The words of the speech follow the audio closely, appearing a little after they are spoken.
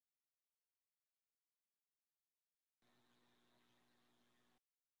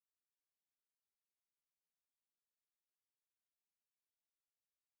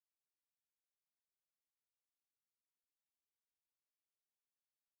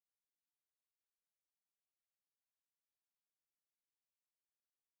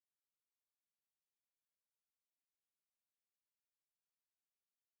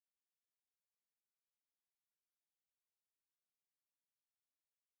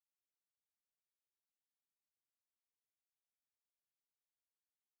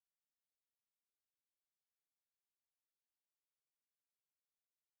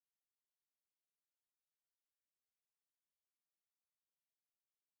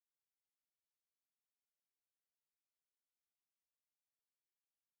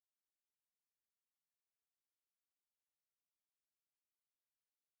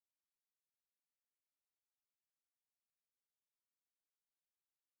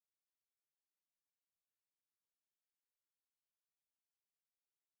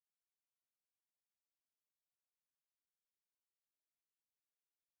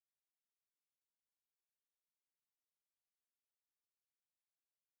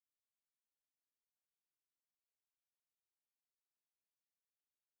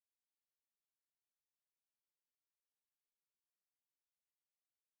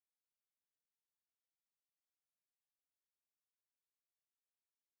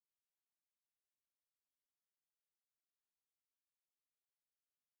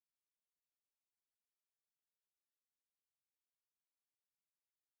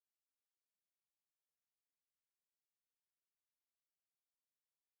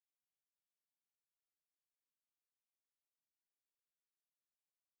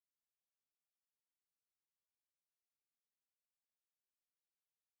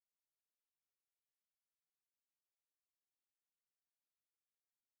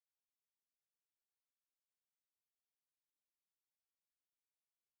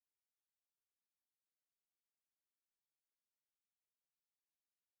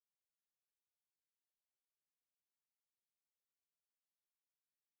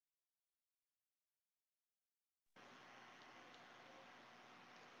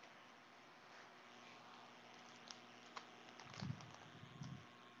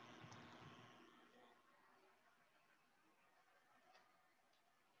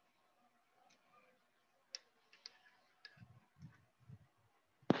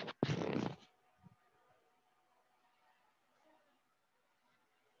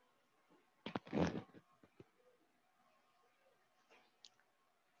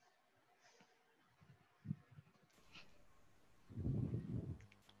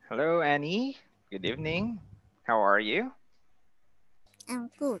Hello, Annie. Good evening. How are you? I'm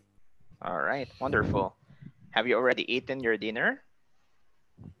good. All right, wonderful. Have you already eaten your dinner?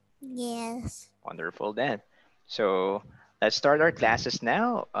 Yes. Wonderful then. So let's start our classes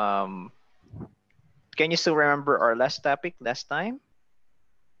now. Can you still remember our last topic last time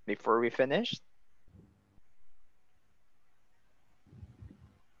before we finished?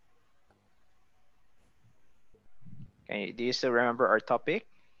 Do you still remember our topic?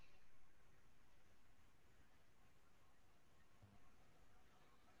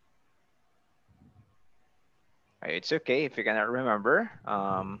 It's okay if you cannot remember.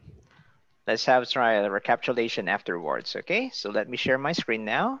 Let's have try a recapitulation afterwards. Okay, so let me share my screen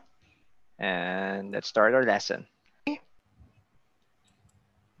now and let's start our lesson.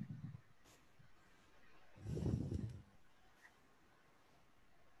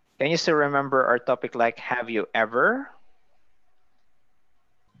 Can you still remember our topic like have you ever?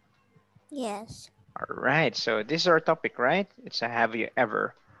 Yes. All right, so this is our topic, right? It's a have you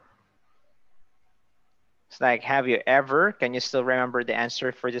ever. It's like have you ever? Can you still remember the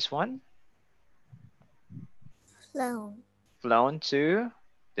answer for this one? Flown Flown to,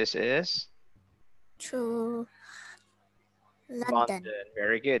 this is to London. London.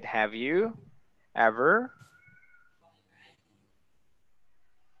 Very good. Have you ever?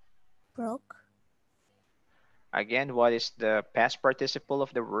 Broke. Again, what is the past participle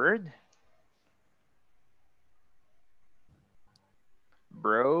of the word?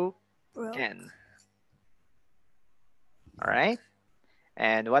 Broken. Broke. All right.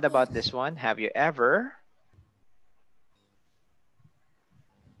 And what about Yes. this one? Have you ever?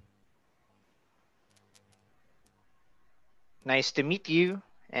 Nice to meet you,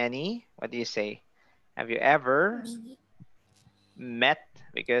 Annie. What do you say? Have you ever Me. met?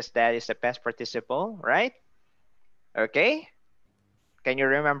 Because that is the past participle, right? Okay. Can you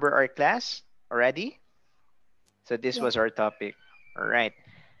remember our class already? So this Yeah. was our topic. All right.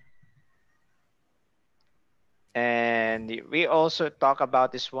 And we also talk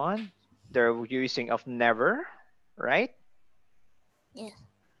about this one, the using of never, right? Yes.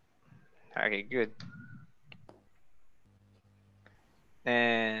 Okay, good.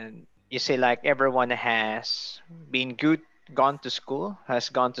 And you say like everyone has been good, gone to school, has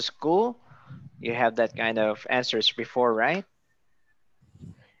gone to school. You have that kind of answers before, right?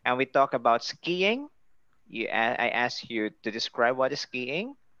 And we talk about skiing. I asked you to describe what is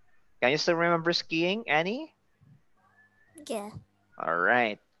skiing. Can you still remember skiing, Annie? Yeah. All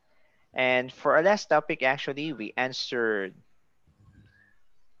right. And for our last topic, actually, we answered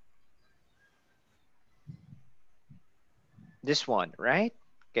this one, right?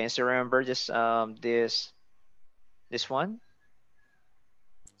 Can you still remember this one?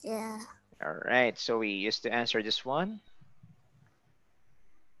 Yeah. All right. So we used to answer this one.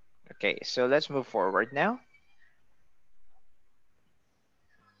 Okay. So let's move forward now.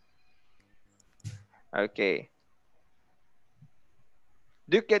 Okay.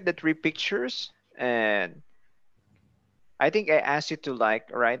 Look at the three pictures, and I think I asked you to like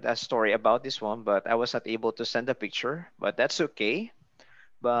write a story about this one, but I was not able to send a picture. But that's okay.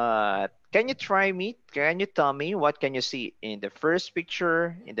 But can you try me? Can you tell me what can you see in the first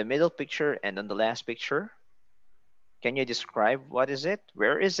picture, in the middle picture, and on the last picture? Can you describe what is it?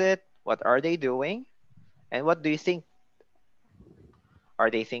 Where is it? What are they doing? And what do you think are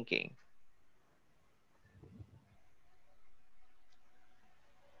they thinking?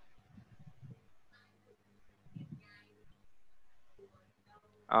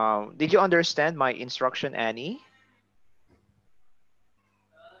 Did you understand my instruction, Annie?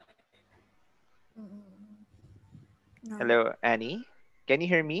 Mm, no. Hello, Annie. Can you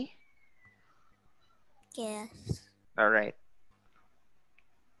hear me? Yes. All right.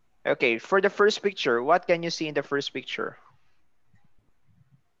 Okay, for the first picture, what can you see in the first picture?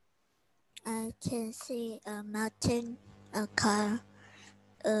 I can see a mountain, a car,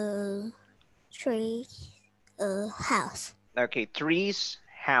 a tree, a house. Okay, trees,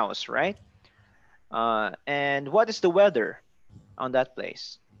 house, right? And what is the weather on that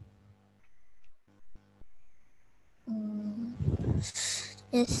place? Mm,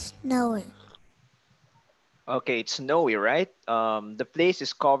 it's snowing. Okay, it's snowy, right? The place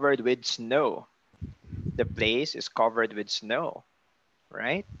is covered with snow. The place is covered with snow,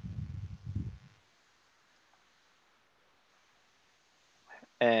 right?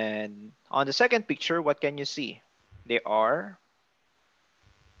 And on the second picture, what can you see? They are,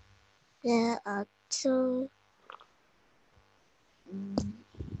 There are mm,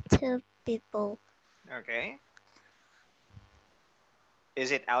 two people. okay.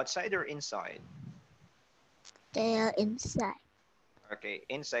 Is it outside or inside? They are inside. Okay,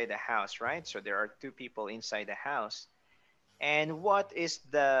 inside the house, right? So there are two people inside the house. And what is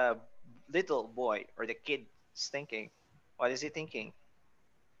the little boy or the kid thinking? What is he thinking?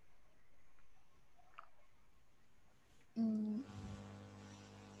 Mm,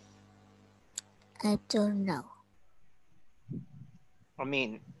 I don't know. I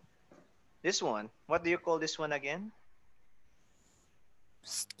mean, this one. What do you call this one again?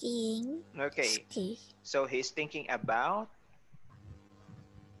 Skiing. Okay, Ski. so he's thinking about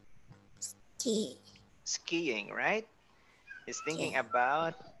Ski. skiing, right? He's thinking Yeah.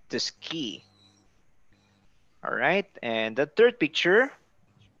 about to ski. All right. And the third picture,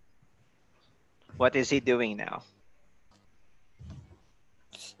 what is he doing now?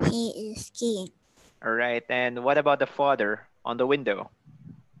 He is skiing. All right. And what about the father on the window?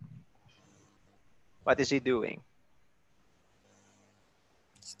 What is he doing?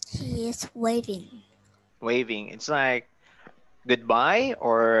 He is waving. Waving. It's like goodbye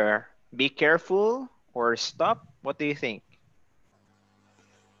or be careful or stop. What do you think?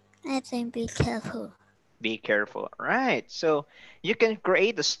 I think be careful. Be careful. Right. So you can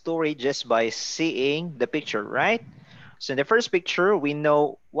create a story just by seeing the picture, right? So in the first picture, we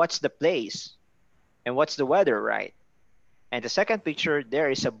know what's the place and what's the weather, right? And the second picture, there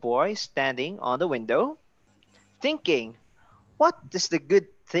is a boy standing on the window thinking, what is the good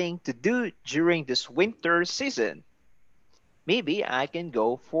thing to do during this winter season? Maybe I can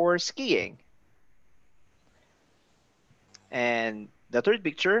go for skiing. And the third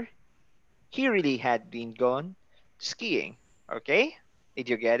picture, he really had been gone skiing. Okay? Did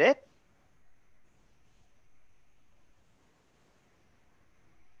you get it?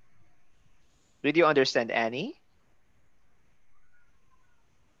 Did you understand, Annie?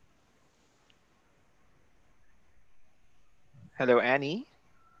 Hello, Annie.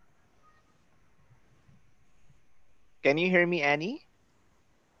 Can you hear me, Annie?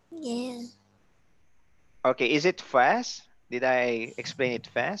 Yeah. Okay, is it fast? Did I explain it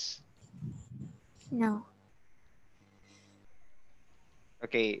fast? No.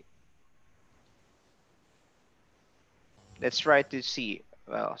 Okay, let's try to see.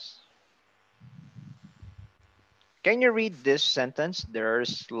 Well, can you read this sentence?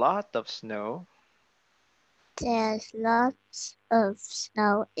 There's a lot of snow. There's lots of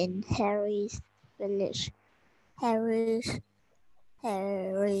snow in Harry's village. Harry's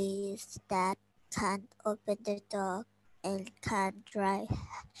Harry's dad can't open the door and can't drive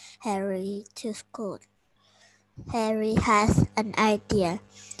Harry to school. Harry has an idea.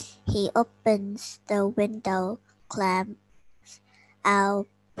 He opens the window, climbs out,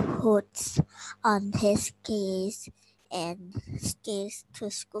 puts on his skis, and skis to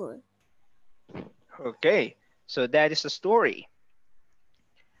school. Okay, so that is the story.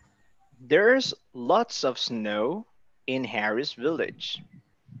 There's lots of snow in Harry's village.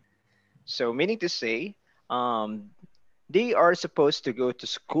 So, meaning to say, um, they are supposed to go to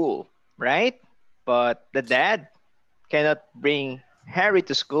school, right? But the dad cannot bring Harry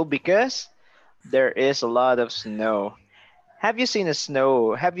to school because there is a lot of snow. Have you seen a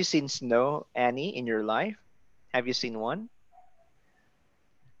snow? Have you seen snow, Annie, in your life? Have you seen one?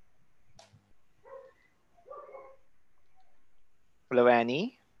 Hello,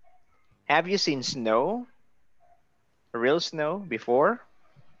 Annie. Have you seen snow, real snow, before?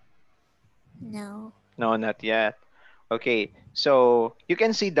 No, No, not yet. Okay, so you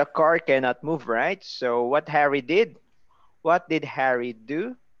can see the car cannot move, right? So what Harry did? What did Harry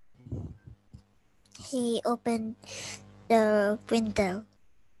do? he opened the window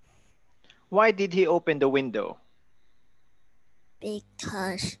Why did he open the window?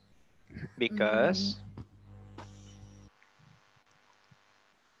 because um, Because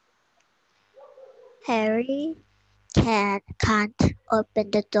Harry can't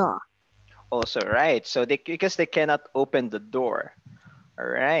open the door. also, right? So they because they cannot open the door. All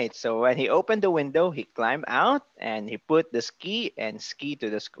right. So when he opened the window, he climbed out and he put the ski and ski to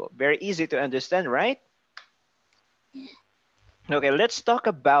the school. Very easy to understand, right? Okay, let's talk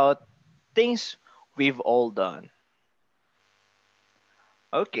about things we've all done.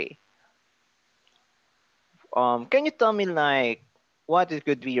 Okay. Can you tell me like what it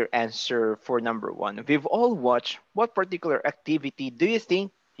could be your answer for number one? We've all watched. What particular activity do you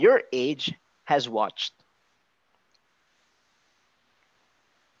think your age has watched?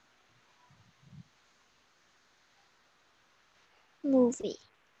 Movie.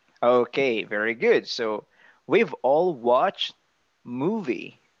 Okay, very good. So we've all watched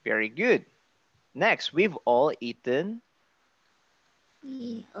movie. Very good. Next, we've all eaten.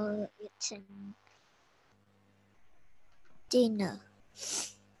 It's dinner.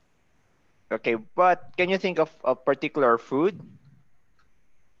 Okay, but can you think of a particular food?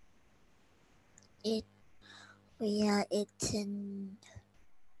 It we are eating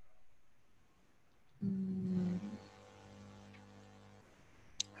mm,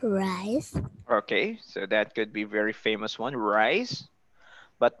 rice, Okay, so that could be very famous one, rice.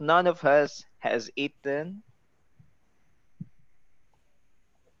 But none of us has eaten.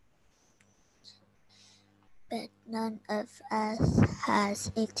 but none of us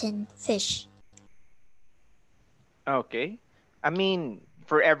has eaten fish. Okay. I mean,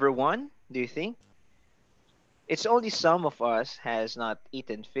 for everyone, do you think? It's only some of us has not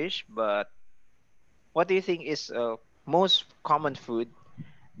eaten fish, but what do you think is most common food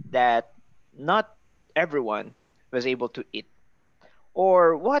that not everyone was able to eat?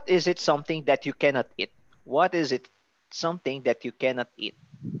 Or what is it something that you cannot eat? What is it something that you cannot eat?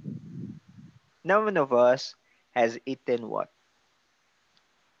 None of us has eaten what?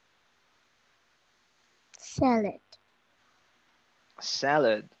 Salad.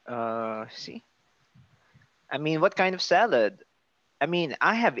 Salad. See? I mean, what kind of salad? I mean,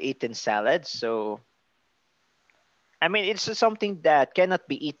 I have eaten salad, so I mean, it's something that cannot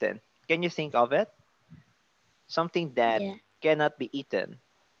be eaten. Can you think of it? Something that Yeah. cannot be eaten.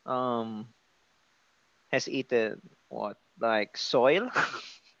 Um, has eaten what? Like soil?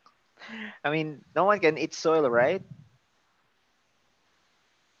 I mean, no one can eat soil, right?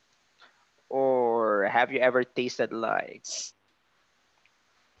 Or have you ever tasted like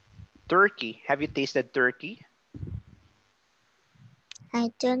turkey? Have you tasted turkey?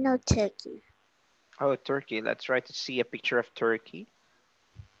 I don't know turkey. Oh, turkey. Let's try to see a picture of turkey.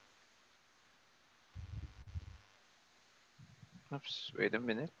 Oops, wait a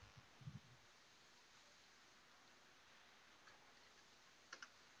minute.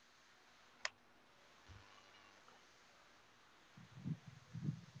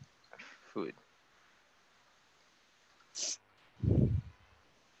 Food.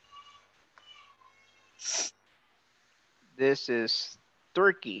 This is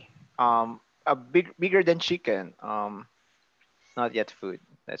turkey. A bigger than chicken. Not yet food.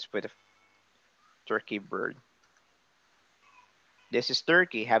 Let's put a turkey bird. This is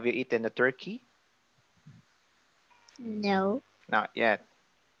turkey. Have you eaten a turkey? No. Not yet.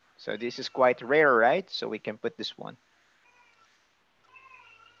 So this is quite rare, right? So we can put this one.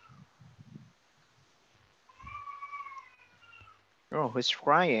 Oh, who's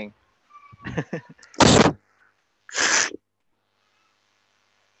crying?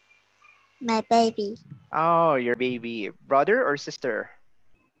 My baby Oh, your baby brother or sister?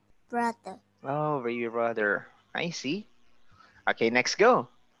 brother. Oh, baby brother. I see. Okay, next go.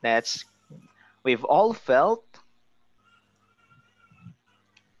 That's we've all felt.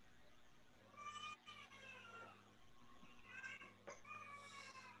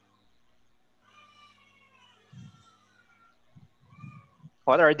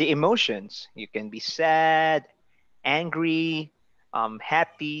 What are the emotions? You can be sad, angry,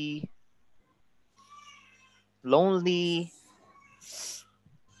 happy, lonely,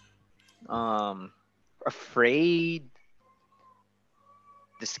 um, afraid,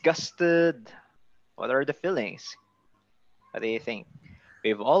 disgusted. What are the feelings? What do you think?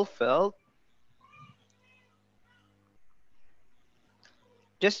 We've all felt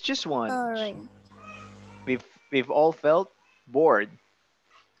just one. Boring. We've all felt bored,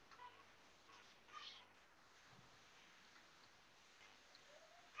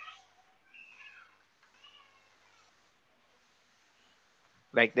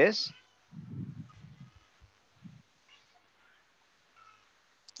 like this.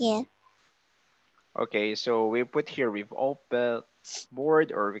 Yeah. Okay, so we put here we've all felt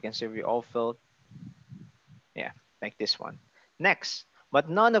bored, or we can say we all felt, yeah, like this one. Next, but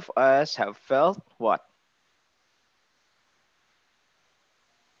none of us have felt what?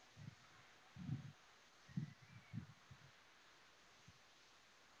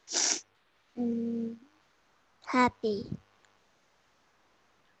 Mm, happy.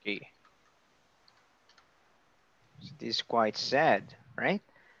 Okay, so this is quite sad, right?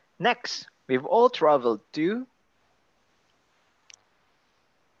 Next, we've all traveled to.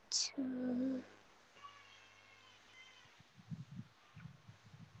 To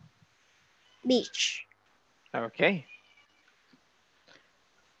beach. Okay,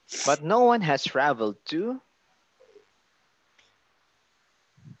 but no one has traveled to.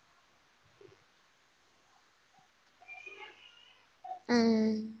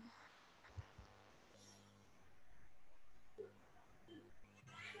 Um,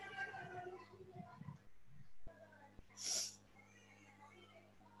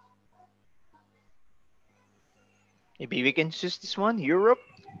 Maybe we can choose this one, Europe.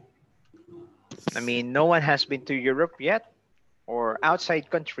 I mean, no one has been to Europe yet, or outside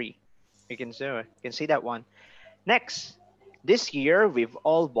country. You can see that one. Next, this year we've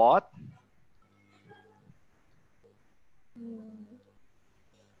all bought. Mm,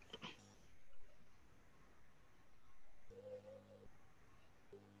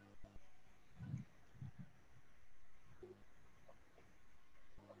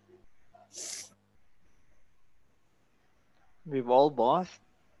 We've all bought.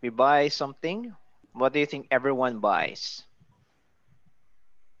 We buy something. What do you think everyone buys?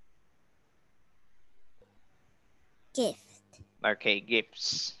 gift. Okay,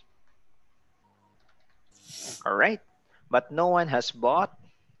 gifts. All right. But no one has bought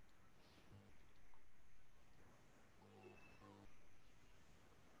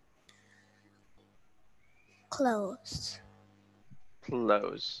Clothes.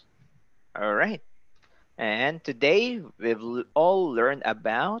 clothes. All right. And today we've all learned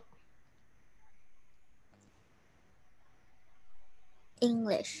about.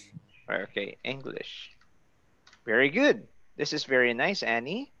 English. Okay, English. Very good. This is very nice,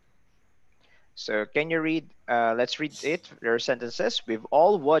 Annie. So can you read? Let's read it. There are sentences. We've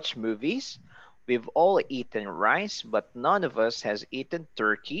all watched movies. We've all eaten rice, but none of us has eaten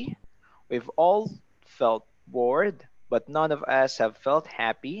turkey. We've all felt bored, but none of us have felt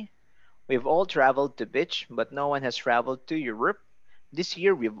happy. We've all traveled to beach, but no one has traveled to Europe. This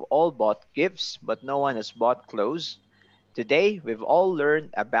year we've all bought gifts, but no one has bought clothes. Today we've all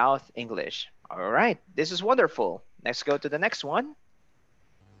learned about English. All right, this is wonderful. Let's go to the next one.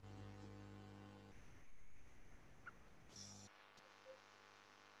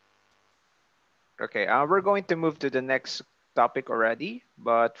 Okay, we're going to move to the next topic already,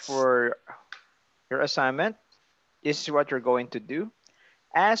 but for your assignment, this is what you're going to do.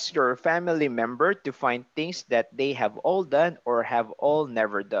 Ask your family member to find things that they have all done or have all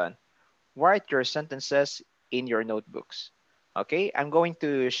never done. Write your sentences in your notebooks. Okay, I'm going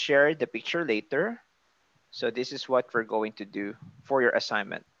to share the picture later. So this is what we're going to do for your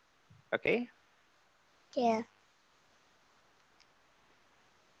assignment. Okay, Yeah.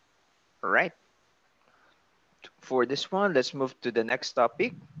 all right. For this one, let's move to the next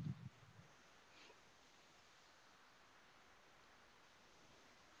topic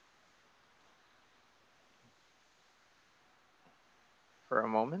for a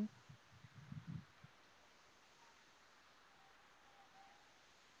moment.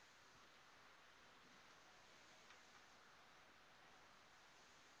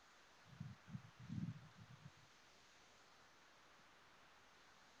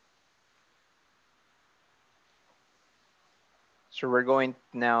 So we're going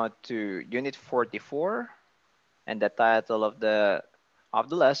now to Unit 44, and the title of the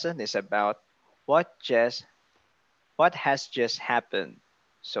lesson is about what just what has just happened.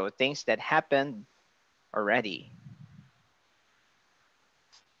 So things that happened already.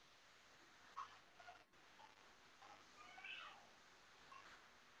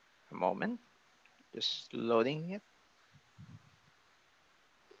 A moment, just loading it.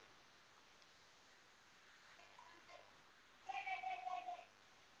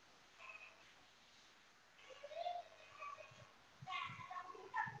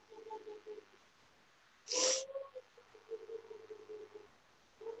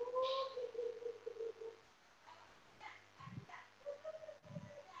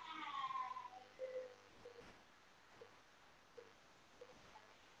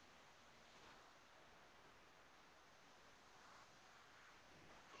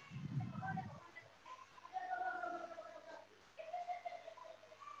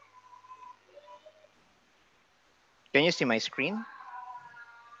 Can you see my screen?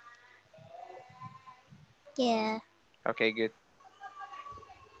 Yeah. Okay, good.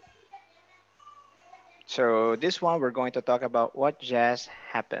 So this one we're going to talk about what just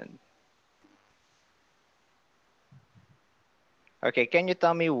happened. Okay, can you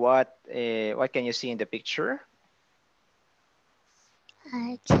tell me what can you see in the picture?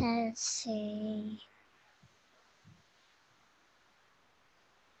 I can see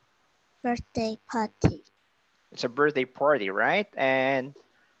birthday party. It's a birthday party, right? And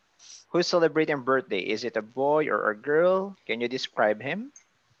who's celebrating birthday? Is it a boy or a girl? Can you describe him?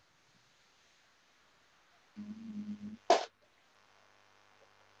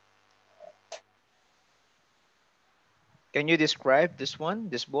 Can you describe this one,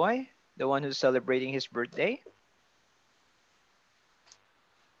 this boy, the one who's celebrating his birthday?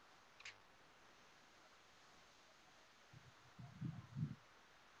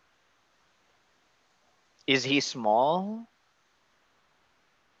 Is he small?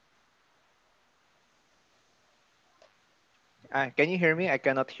 Can you hear me? I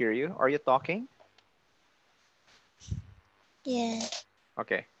cannot hear you. Are you talking? Yeah.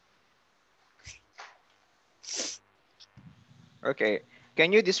 Okay. Okay.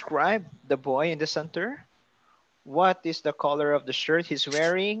 Can you describe the boy in the center? What is the color of the shirt he's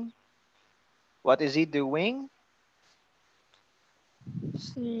wearing? What is he doing?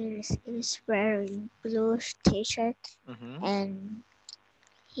 He is wearing blue t-shirt Hmm. and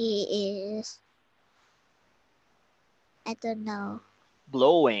he is, I don't know,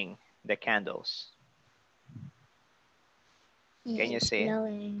 Blowing the candles. Can he you is say it?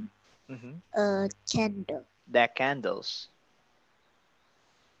 blowing Hmm. a candle. The candles.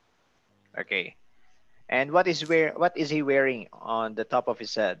 Okay. And what is he wearing on the top of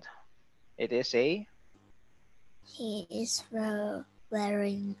his head? It is a He is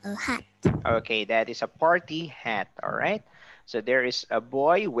wearing a hat. okay, that is a party hat, all right? So there is a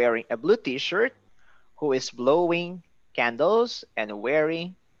boy wearing a blue t-shirt who is blowing candles and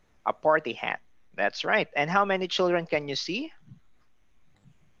wearing a party hat. That's right. And how many children can you see?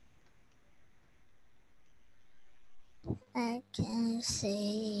 I can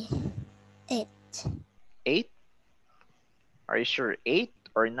say it. 8? Are you sure? 8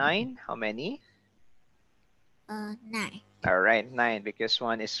 or 9? How many? Nine. All right, 9 because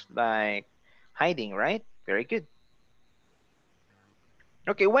one is like hiding, right? Very good.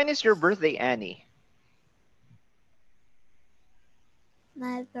 Okay, when is your birthday, Annie?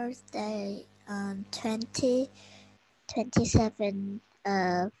 My birthday on 27th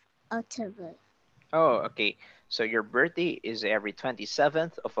of October. Oh, okay. So your birthday is every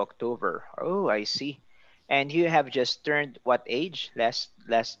 27th of October. Oh, I see. And you have just turned what age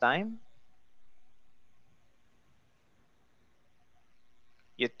last time?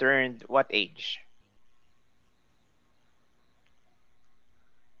 You turned what age?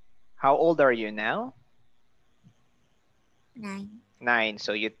 How old are you now? Nine. 9.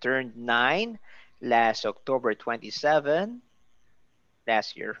 So you turned 9 last October 27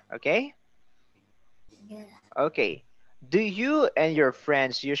 last year, okay? Yeah. Okay. Do you and your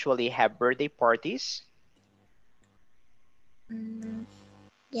friends usually have birthday parties? Mm,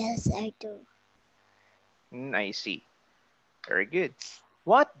 yes, I do. I see. Very good.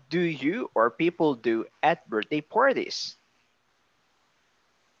 What do you or people do at birthday parties?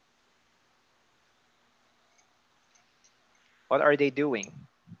 What are they doing?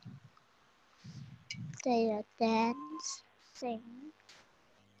 They dance, sing,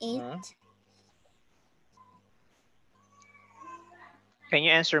 eat. Hmm? Can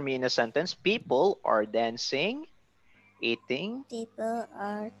you answer me in a sentence? People are dancing, eating, People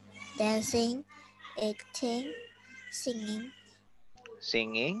are dancing, eating, singing.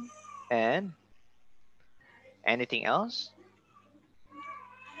 singing, and anything else?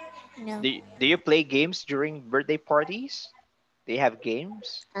 No. Do you play games during birthday parties? Do you have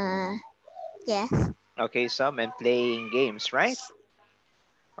games? Uh, yes. Okay, some and playing games, right?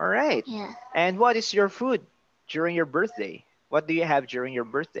 All right. Yeah. And what is your food during your birthday? What do you have during your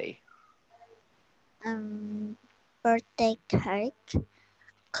birthday? Um, birthday cake,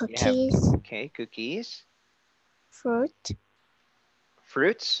 You have cookies, okay, cookies, fruit,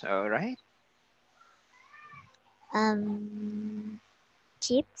 fruits, all right, um,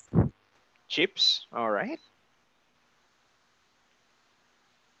 chips. chips, all right.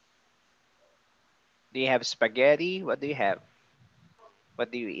 Do you have spaghetti? What do you have?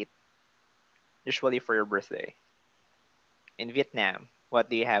 What do you eat usually for your birthday in Vietnam? What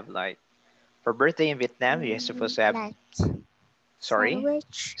do you have like for birthday in Vietnam? You're supposed to have Like sorry,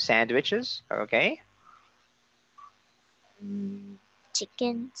 sandwich, sandwiches, okay, mm,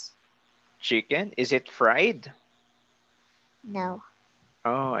 chickens. chicken. Is it fried? No,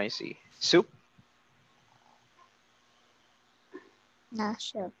 Oh, I see. Soup. not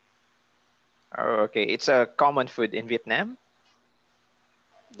sure. Oh, okay. It's a common food in Vietnam.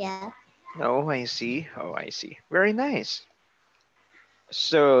 Yeah. Oh, I see. Oh, I see. Very nice.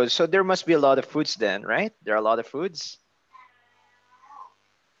 So there must be a lot of foods then, right? There are a lot of foods.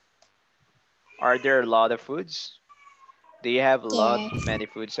 Are there a lot of foods? Do you have a lot Yes. many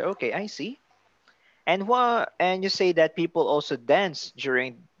foods? Okay, I see. And what and you say that people also dance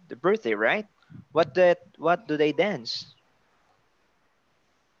during the birthday, right? What do they dance?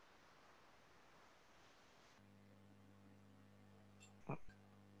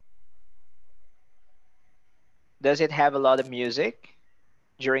 Does it have a lot of music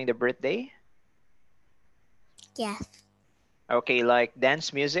during the birthday? Yes. Okay, like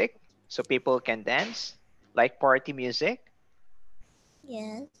dance music so people can dance, like party music.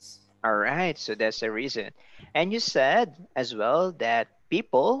 Yes. All right, so that's the reason. And you said as well that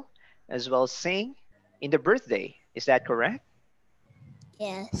people as well sing in the birthday. Is that correct?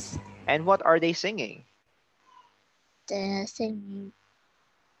 Yes. And what are they singing? The singing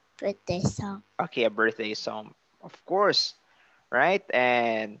birthday song. Okay, a birthday song. Of course, right?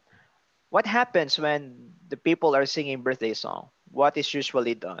 And what happens when the people are singing birthday song? What is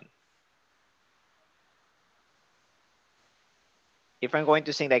usually done? If I'm going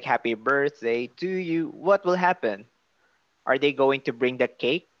to sing like happy birthday to you, what will happen? Are they going to bring the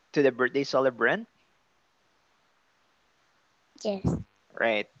cake to the birthday celebrant? Yes,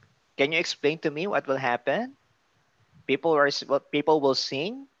 Right. Can you explain to me what will happen? What people will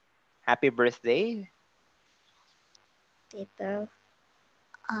sing happy birthday, people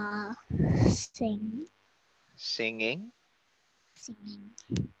sing singing. singing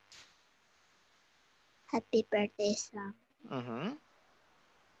happy birthday song. Mm-hmm.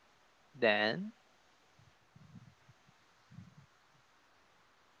 Then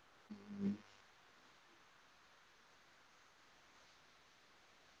Mm,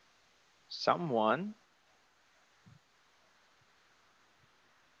 someone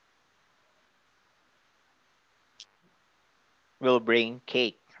will bring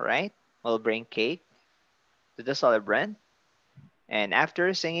cake, right? Will bring cake to the celebrant. And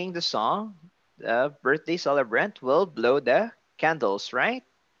after singing the song, the birthday celebrant will blow the candles, right?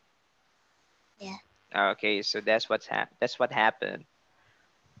 yeah. Okay, so that's what happened.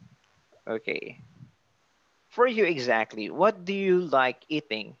 Okay. For you exactly, what do you like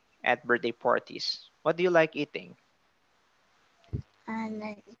eating at birthday parties? What do you like eating? I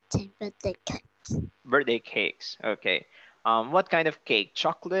like eating birthday cake. Birthday cakes. Okay. What kind of cake?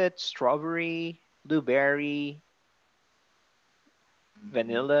 Chocolate, strawberry, blueberry, Mm,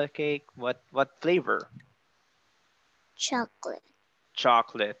 vanilla cake? What flavor? chocolate.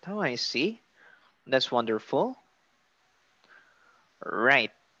 Chocolate. Oh, I see. That's wonderful.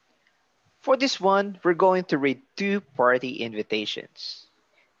 Right. For this one, we're going to read two party invitations.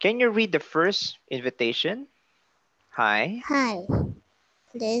 Can you read the first invitation? Hi. Hi,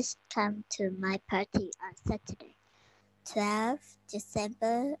 please come to my party on Saturday, 12th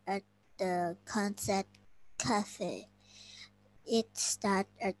December at the Concert Cafe. It starts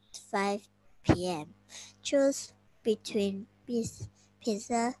at 5 p.m. Choose between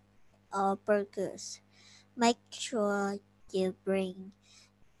pizza or burgers. Make sure you bring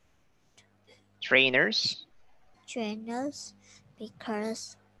Trainers trainers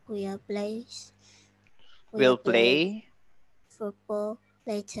because we'll play, we'll will play play. football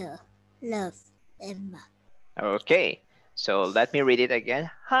later. Love, Emma. Okay. So let me read it again.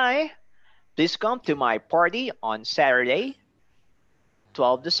 Hi. Please come to my party on Saturday,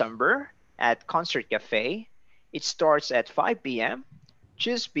 12 December at Concert Cafe. It starts at 5 p.m.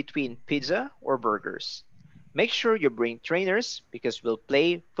 Choose between pizza or burgers. Make sure you bring trainers because we'll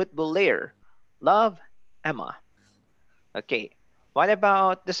play football later. Love, Emma. Okay. What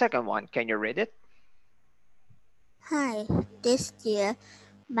about the second one? Can you read it? Hi, this year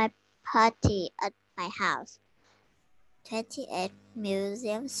my party at my house, 28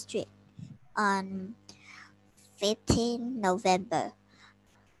 Museum Street on 15 November.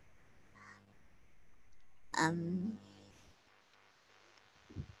 Um,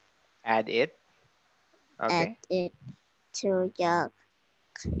 Add it. Add Okay. it to your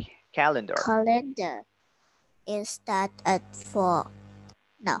Calendar. calendar. It starts at 4,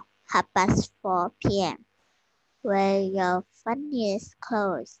 no, 4 p.m. Wear your funniest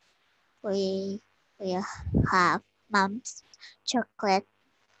clothes. We will have mom's chocolate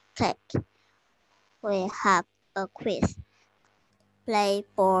cake. We have a quiz, play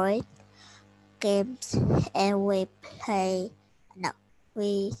board games, and no,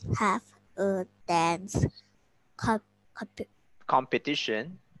 we have a dance comp- comp-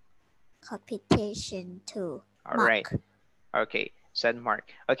 Competition. competition too. All right. Mark. Okay, said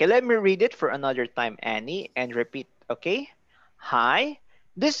Mark. Okay, let me read it for another time, Annie, and repeat, okay? Hi,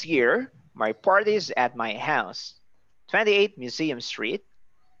 this year, my party is at my house, 28 Museum Street,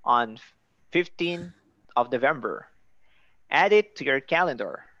 on 15th of November. Add it to your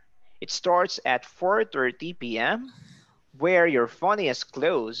calendar. It starts at 4:30 p.m. Wear your funniest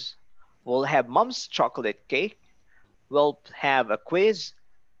clothes. We'll have mom's chocolate cake. We'll have a quiz,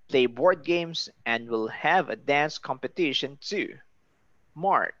 play board games, and we'll have a dance competition too.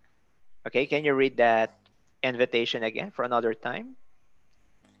 Mark. Okay, can you read that invitation again for another time?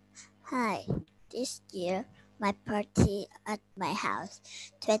 Hi, this year my party at my house,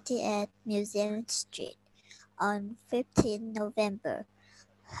 28 Museum Street, on 15 November.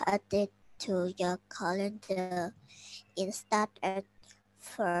 Add it to your calendar. It starts at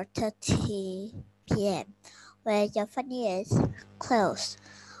 4:30 p.m. Wear your funniest clothes.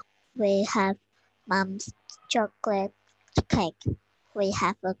 We have mom's chocolate cake. We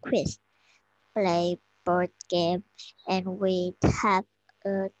have a quiz, play board game, and we have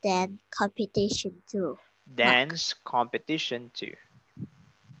dance competition too. Mark. Dance competition too.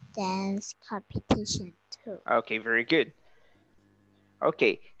 Dance competition too. Okay, very good.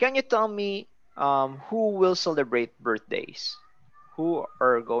 Okay, can you tell me who will celebrate birthdays? Who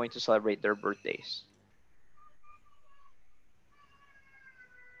are going to celebrate their birthdays?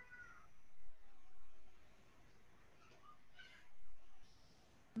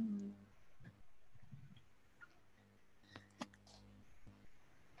 Mm,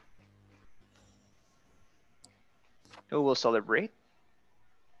 Who will celebrate?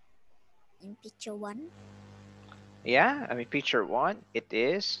 in picture one, Yeah, I mean, picture one, it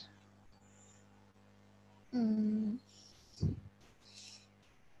is. mm,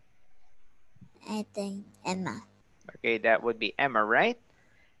 I think Emma. Okay, that would be Emma, right?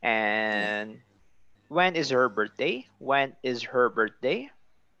 Yeah, And when is her birthday? When is her birthday?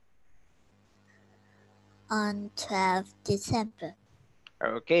 on 12th December.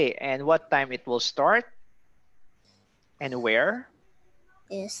 Okay, and what time it will start and where?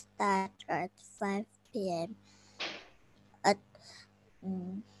 It start at 5 p.m. at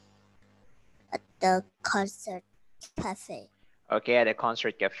mm, at the concert cafe. Okay, at a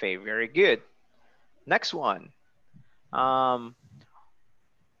concert cafe. Very good. Next one. Um,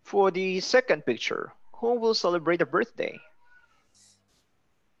 for the second picture, who will celebrate a birthday?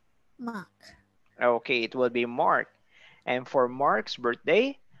 Mark. Okay, it will be Mark. And for Mark's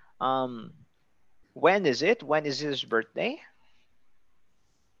birthday, um, when is it? When is his birthday?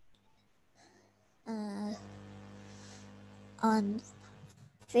 Uh, on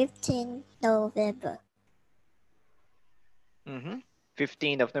 15th November. Mm-hmm.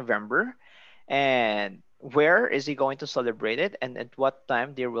 15th of November. And where is he going to celebrate it? And at what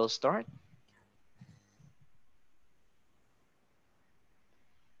time they will start?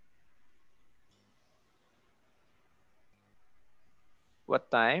 What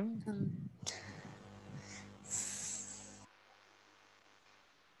time? Um,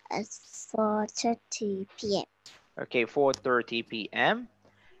 at 4:30 p.m. Okay, 4:30 p.m.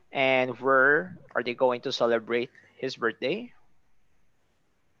 And where are they going to celebrate his birthday?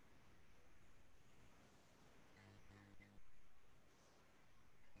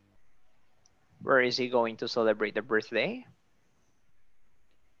 Where is he going to celebrate the birthday?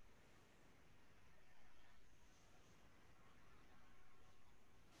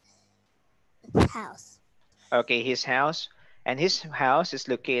 House. Okay, his house. And his house is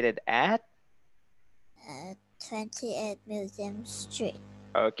located at. 28 Museum Street.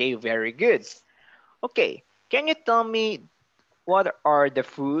 Okay, very good. Okay, can you tell me what are the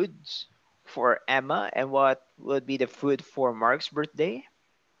foods for Emma and what would be the food for Mark's birthday?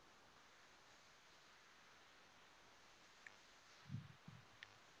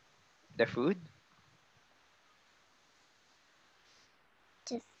 The food?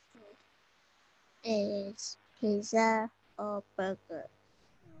 The food is pizza or burger.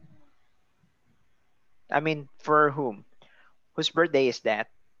 I mean, for whom? Whose birthday is that?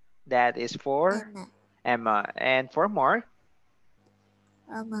 That is for Emma. Emma. And for Mark,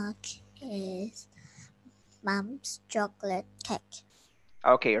 Mark is mom's chocolate cake.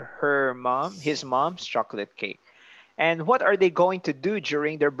 okay, his mom's chocolate cake. And what are they going to do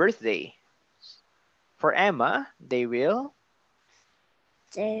during their birthday? For Emma, they will.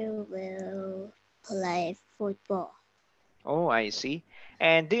 They will play football. Oh, I see.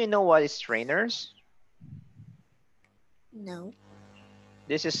 And do you know what is trainers? No,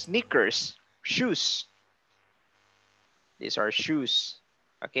 This is sneakers, shoes. These are shoes.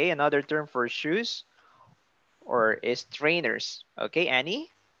 Okay, another term for shoes or is trainers. Okay, Annie,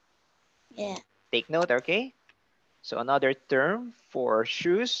 yeah, take note, okay? So another term for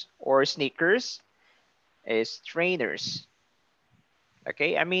shoes or sneakers is trainers.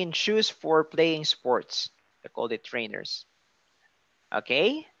 Okay, I mean shoes for playing sports. I call it trainers.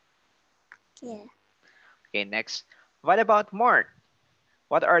 Okay? yeah. Okay, next. What about Mark?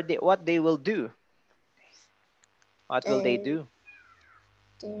 What they will do? What will they They do?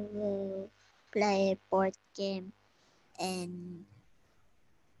 they will play board game and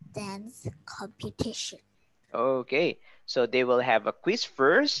dance competition. Okay, so they will have a quiz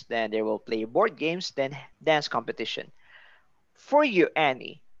first, then they will play board games, then dance competition. For you,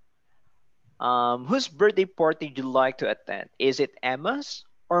 Annie, whose birthday party do you like to attend? Is it Emma's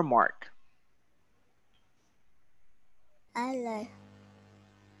or Mark? I like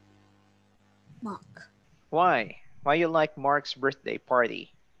Mark Why? Why you like Mark's birthday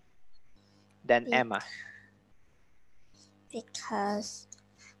party than be- Emma? because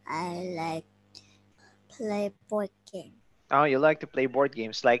I like play board game. Oh, you like to play board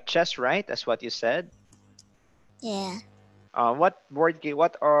games like chess, right? That's what you said. Yeah, What board game?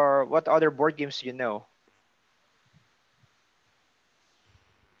 What other board games do you know?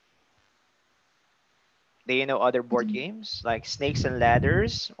 Do you know other board Mm, games like Snakes and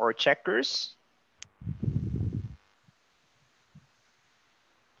Ladders or Checkers,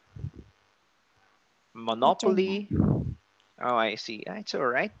 I don't Monopoly? know Oh, I see. It's all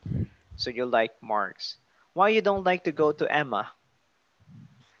right. So you like Marks. Why you don't like to go to Emma?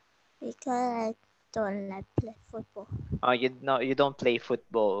 because I don't like play football. You don't play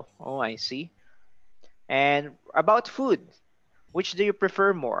football. Oh, I see. And about food, which do you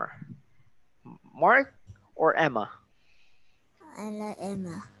prefer more, Mark or Emma? I like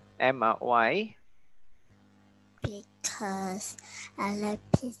Emma Emma, why? because I like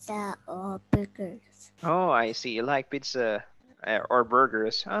pizza or burgers. Oh, I see. You like pizza or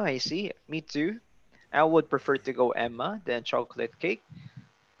burgers. Oh, I see. Me too. I would prefer to go Emma than chocolate cake,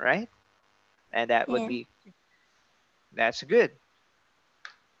 right? And Yeah, that's good.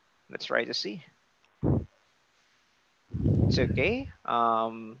 Let's try to see. It's okay.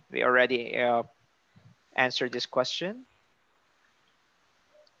 We already answered this question.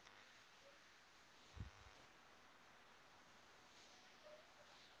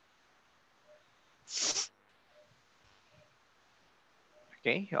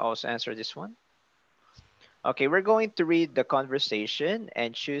 Okay, you also answered this one. Okay, we're going to read the conversation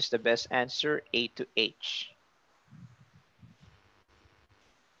and choose the best answer, A to H.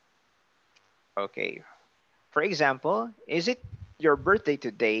 Okay. For example, is it your birthday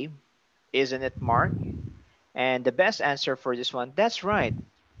today? Isn't it, Mark? And the best answer for this one, that's right.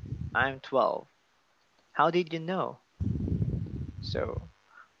 I'm 12. How did you know? So,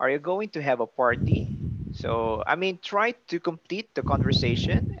 are you going to have a party? So, I mean, try to complete the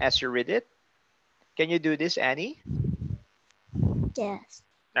conversation as you read it. Can you do this, Annie? yes.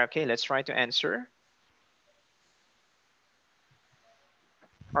 Okay, let's try to answer.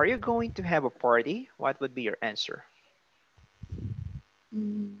 Are you going to have a party? What would be your answer?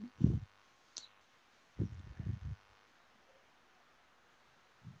 Mm,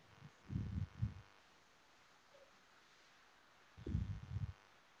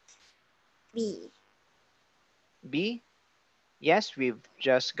 B. B? Yes, we've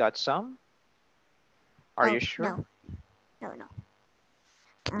just got some. Are Oh you sure? no, no, no.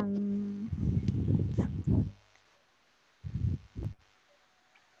 Um,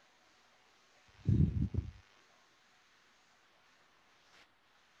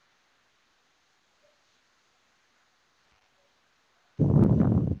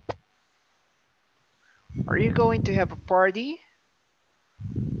 Are you going to have a party?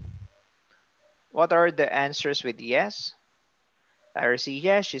 What are the answers with yes? I see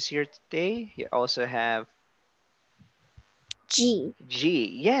yes, she's here today. You also have G. G.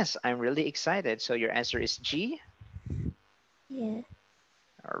 Yes, I'm really excited. So your answer is G. Yeah.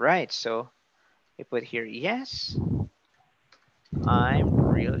 All right. So you put here yes. I'm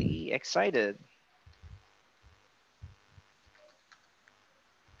really excited.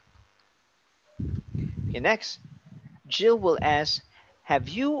 Okay, next, Jill will ask, have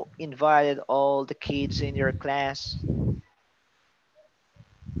you invited all the kids in your class?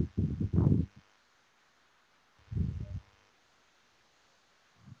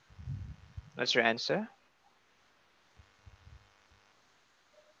 What's your answer?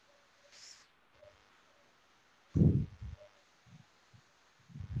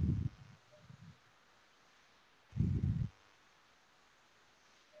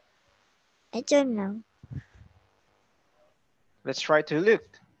 I don't know. Let's try to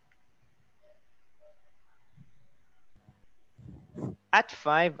look. At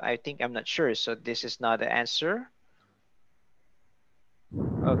 5, I think I'm not sure. So this is not the answer.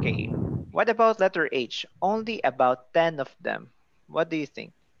 Okay. What about letter H? Only about 10 of them. What do you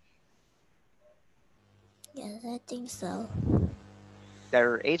think? Yes, I think so.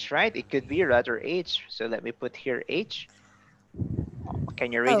 Letter H, right? It could be letter H. So let me put here H.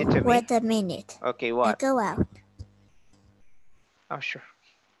 Can you read it Oh, to me? wait a minute. Okay, I what? go out. Oh, sure.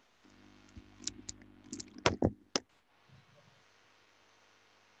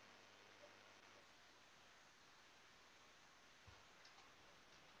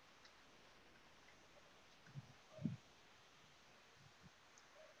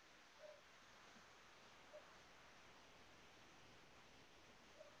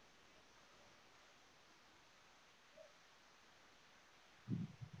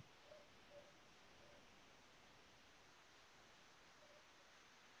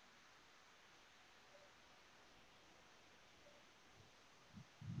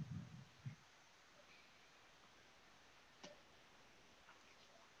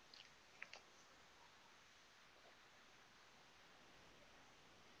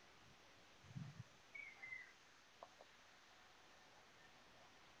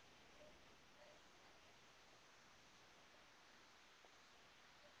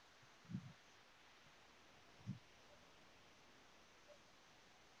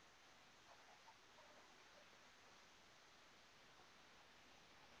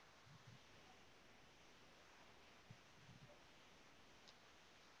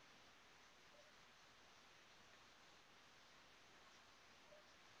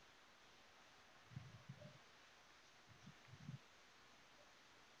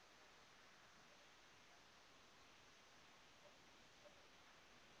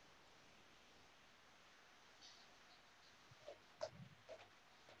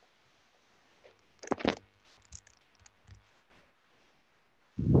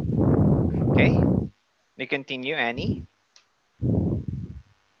 We continue, Annie.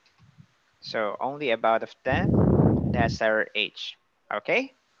 So only about of 10. That's our age. Okay?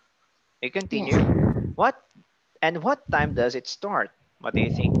 We Yes. continue. What what time does it start? What do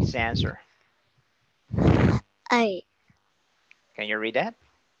you think is the answer? I Can you read that?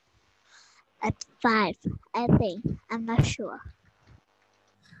 at 5, I think. I'm not sure.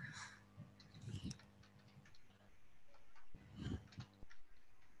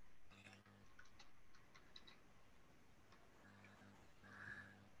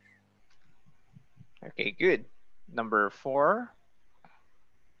 Okay, good. Number 4,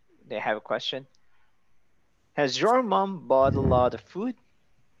 they have a question. Has your mom bought a lot of food?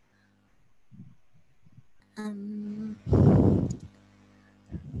 Um,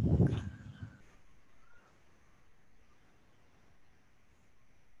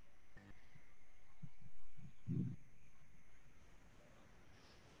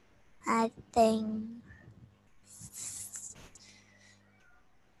 I think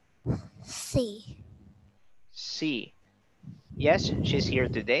C. C. Yes, she's here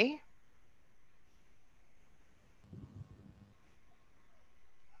today.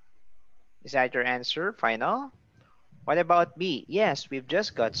 Is that your answer? Final? What about B? Yes, we've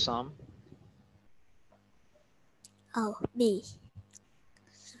just got some. Oh, B.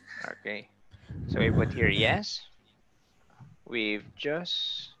 Okay. So we put here yes, we've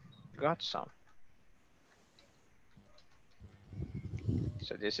just got some.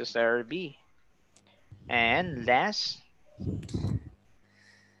 So this is our B. And last,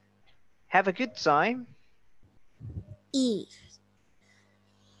 have a good time. E.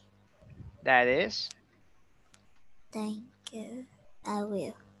 That is. Thank you. I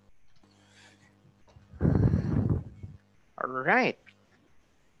will. All right.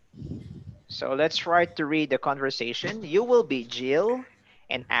 So let's try to read the conversation. You will be Jill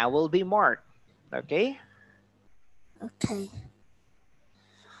and I will be Mark. Okay? Okay.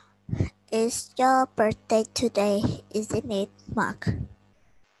 It's your birthday today, isn't it, Mark?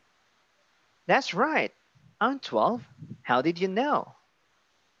 That's right. I'm 12. How did you know?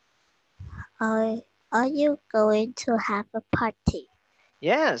 Are, are you going to have a party?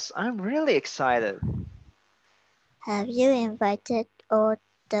 Yes, I'm really excited. Have you invited all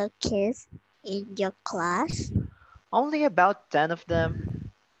the kids in your class? Only about 10 of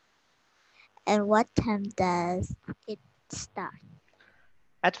them. And what time does it start?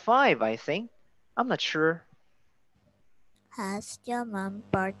 At 5, I think. I'm not sure. Has your mom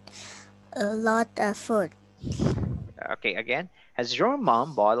bought a lot of food? Okay, again. Has your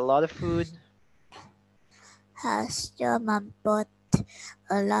mom bought a lot of food? Has your mom bought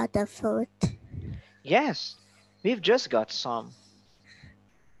a lot of food? Yes, we've just got some.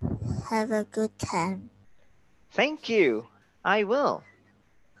 Have a good time. Thank you. I will.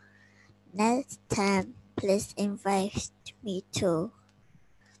 Next time, please invite me too.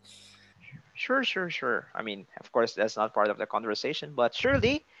 Sure, sure, sure. I mean, of course, that's not part of the conversation, but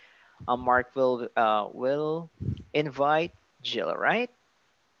surely, Mark will invite Jill, right?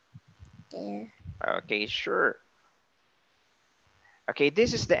 There. Okay, sure. Okay,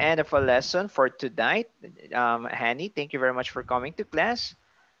 this is the end of our lesson for tonight. Hanny, thank you very much for coming to class.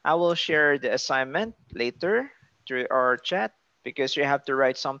 I will share the assignment later through our chat because you have to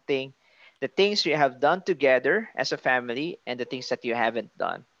write something, the things you have done together as a family and the things that you haven't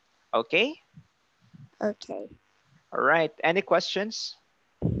done. Okay? Okay. All right. Any questions?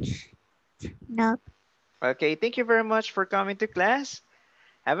 No. Okay, thank you very much for coming to class.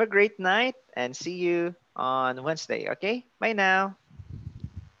 Have a great night and see you on Wednesday. Okay? Bye now.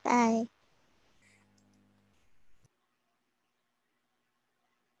 Bye.